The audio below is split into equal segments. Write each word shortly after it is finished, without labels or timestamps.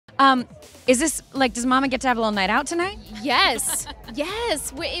Is this, like, does Mama get to have a little night out tonight? Yes,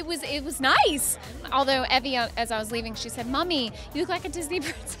 yes. It was nice. Although Evie, as I was leaving, she said, "Mommy, you look like a Disney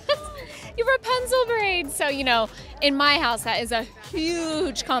princess. You Rapunzel braid." So, you know, in my house, that is a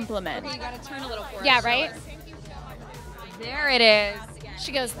huge compliment. Okay, you gotta turn a little for us. Yeah, right? There it is.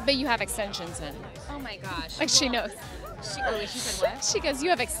 She goes, "But you have extensions in." Oh my gosh. Like, she knows. She said what? She goes,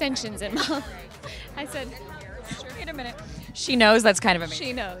 "You have extensions in, Mom." I said, Wait a minute. She knows. That's kind of amazing.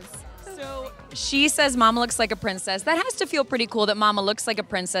 she knows. So she says Mama looks like a princess. That has to feel pretty cool that Mama looks like a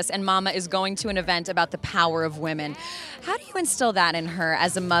princess and Mama is going to an event about the power of women. How do you instill that in her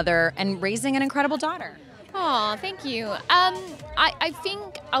as a mother and raising an incredible daughter? Oh, thank you. I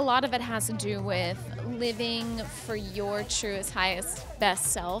think a lot of it has to do with living for your truest, highest, best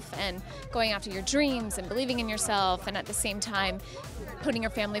self and going after your dreams and believing in yourself and at the same time putting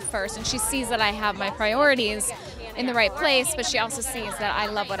your family first. And she sees that I have my priorities in the right place, but she also sees that I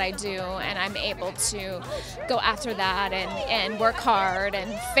love what I do and I'm able to go after that and work hard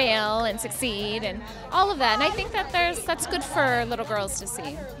and fail and succeed and all of that. And I think that that's good for little girls to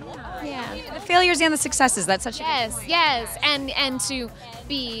see. Yeah. The failures and the successes, that's such a Yes, and to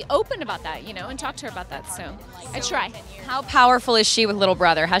be open about that, you know, and talk to her about that. So I try. How powerful is she with little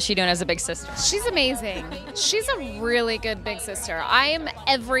brother? How's she doing as a big sister? She's amazing. She's a really good big sister. I am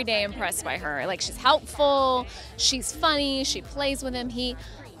every day impressed by her. Like, she's helpful, she's funny, she plays with him. He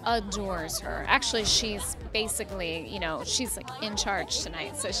adores her. Actually, she's basically, you know, she's like in charge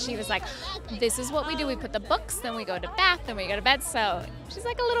tonight. So she was like, "This is what we do. We put the books, then we go to bath, then we go to bed." So she's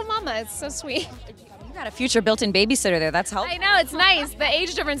like a little mama. It's so sweet. You got a future built-in babysitter there. That's helpful. I know, it's nice. The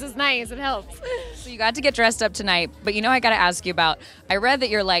age difference is nice. It helps. So you got to get dressed up tonight, but you know I got to ask you about, I read that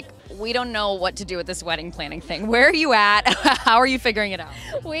you're like, we don't know what to do with this wedding planning thing. Where are you at? How are you figuring it out?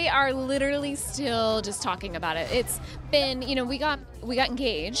 We are literally still just talking about it. It's been, you know, we got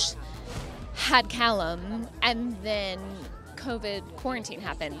engaged, had Callum, and then COVID quarantine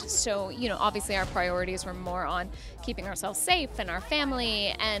happened. So, you know, obviously our priorities were more on keeping ourselves safe and our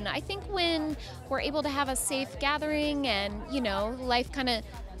family. And I think when we're able to have a safe gathering and, you know, life kind of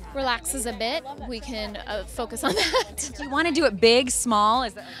relaxes a bit, we can focus on that. Do you want to do it big, small?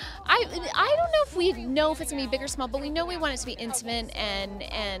 Is that... I don't know if we know if it's gonna be big or small, but we know we want it to be intimate and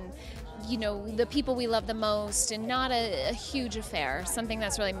you know, the people we love the most, and not a huge affair, something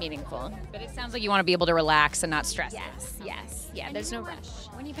that's really meaningful. But it sounds like you want to be able to relax and not stress. Yes, yeah, there's no rush.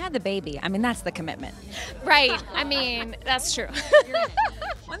 When you've had the baby, I mean, that's the commitment. Right, I mean, that's true.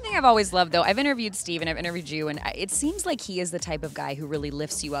 One thing I've always loved, though, I've interviewed Steve and I've interviewed you, and it seems like he is the type of guy who really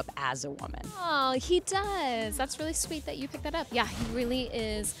lifts you up as a woman. Oh, he does. That's really sweet that you picked that up. Yeah, he really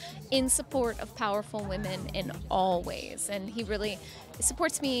is in support of powerful women in all ways, and he really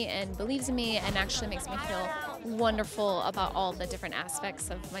supports me and believes in me and actually makes me feel wonderful about all the different aspects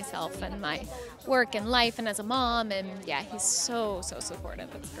of myself and my work and life and as a mom. And yeah, he's so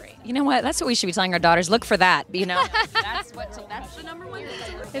supportive. It's great. You know what? That's what we should be telling our daughters. Look for that, you know? That's the number one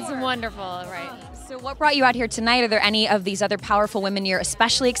thing. It's wonderful, right? So what brought you out here tonight? Are there any of these other powerful women you're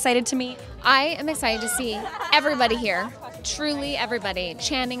especially excited to meet? I am excited to see everybody here. Truly everybody.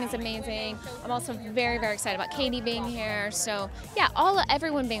 Channing is amazing. I'm also very excited about Katie being here. So yeah,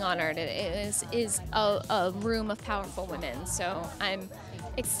 everyone being honored. It is a room of powerful women. So I'm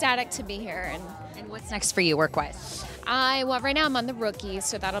ecstatic to be here. And what's next for you work-wise? Right now I'm on The Rookie,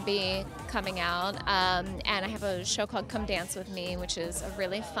 so that'll be coming out. And I have a show called Come Dance With Me, which is a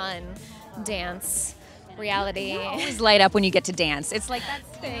really fun dance reality. You always light up when you get to dance. It's like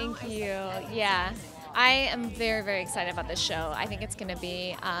that's Thank you. Yeah. I am very excited about this show. I think it's going to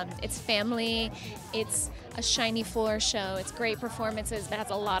be, it's family, it's a shiny floor show, it's great performances, but has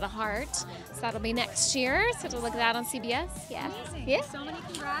a lot of heart. So that'll be next year, so to look at that on CBS. Yeah. Amazing. Yeah. So many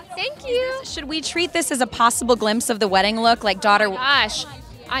congrats. Thank you. Should we treat this as a possible glimpse of the wedding look, like daughter? Gosh,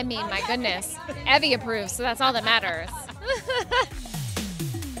 I mean, my goodness. Evie approves, so that's all that matters.